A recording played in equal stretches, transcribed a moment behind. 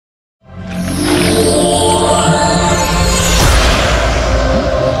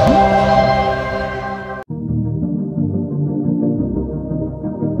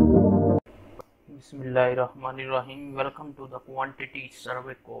Bismillahirrahmanirrahim. Welcome to the quantity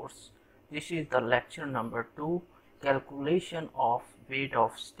survey course. This is the lecture number 2, calculation of weight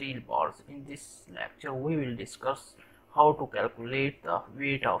of steel bars. In this lecture we will discuss how to calculate the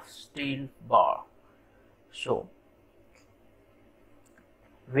weight of steel bar. So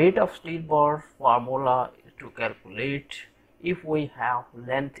weight of steel bar formula to calculate if we have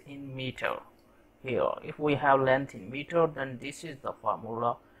length in meter. Here if we have length in meter, then this is the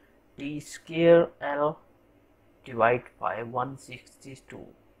formula: d square L divided by 162.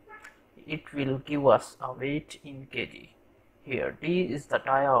 It will give us a weight in kg. Here d is the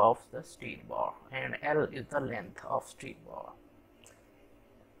dia of the steel bar and L is the length of steel bar.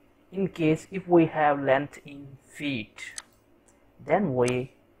 In case if we have length in feet, then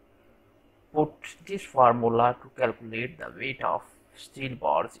we put this formula to calculate the weight of steel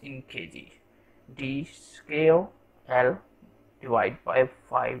bars in kg. D square L divided by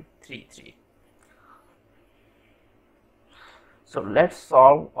 533. So let's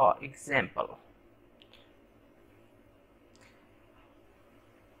solve our example.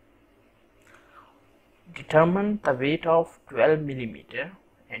 Determine the weight of 12 mm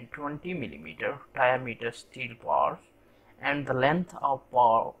and 20 mm diameter steel bars, and the length of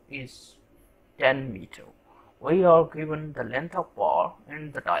bar is 10 meter. We are given the length of bar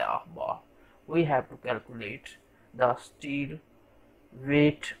and the dia of bar. We have to calculate the steel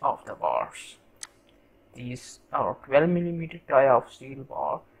weight of the bars. These are 12 mm dia of steel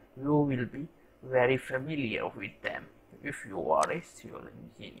bar. You will be very familiar with them if you are a civil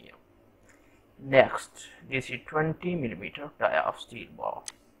engineer. Next, this is 20 mm dia of steel bar.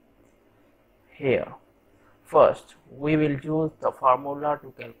 Here, first we will use the formula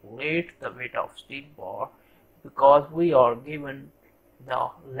to calculate the weight of steel bar, because we are given the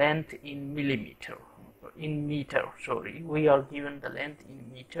length in meter. We are given the length in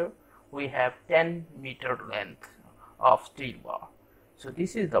meter. We have 10 meter length of steel bar. So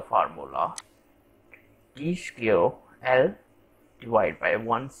this is the formula: d square L divided by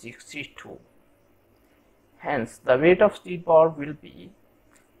 162. Hence the weight of steel bar will be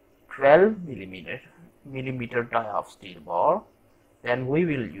 12 millimeter dia of steel bar. Then we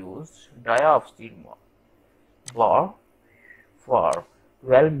will use dia of steel bar for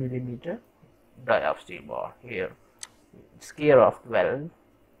 12 millimeter dia of steel bar. Here square of 12,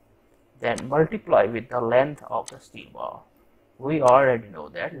 then multiply with the length of the steel bar. We already know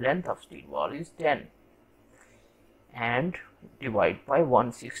that length of steel bar is 10, and divide by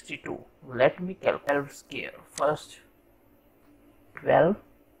 162. Let me calculate square. First 12,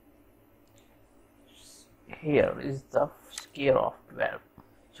 here is the square of 12,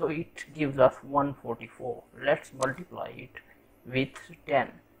 so it gives us 144. Let's multiply it with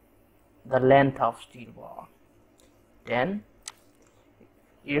 10, the length of steel bar. 10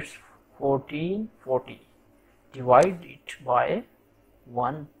 is 1440. Divide it by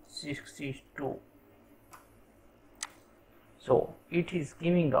 162. So it is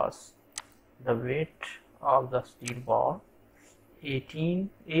giving us the weight of the steel bar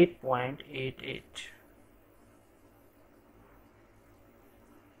 8.88.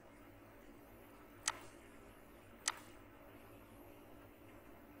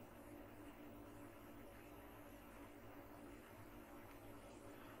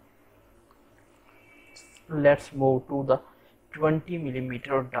 Let's move to the 20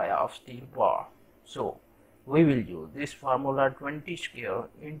 millimeter dia of steel bar. So we will use this formula: 20 square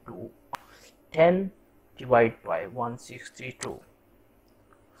into 10 divided by 162.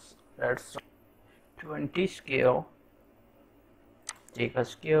 That's 20 square, take a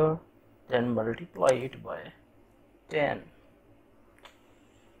square, then multiply it by 10,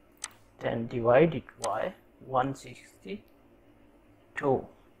 then divide it by 162.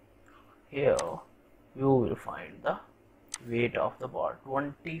 Here you will find the weight of the bar: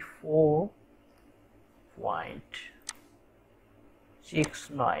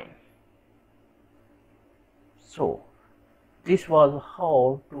 24.69. So this was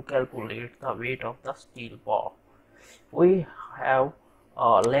how to calculate the weight of the steel bar. We have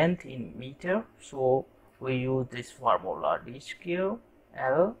a length in meter, so we use this formula: d square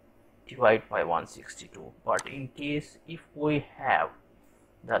L divided by 162. But in case if we have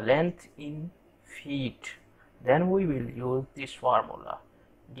the length in feet, then we will use this formula: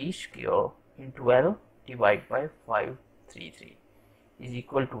 d square into L divided by 533 is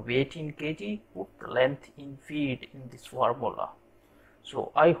equal to weight in kg. Put the length in feet in this formula.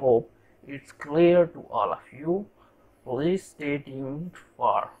 So I hope it's clear to all of you. Please stay tuned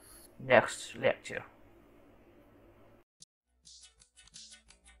for next lecture.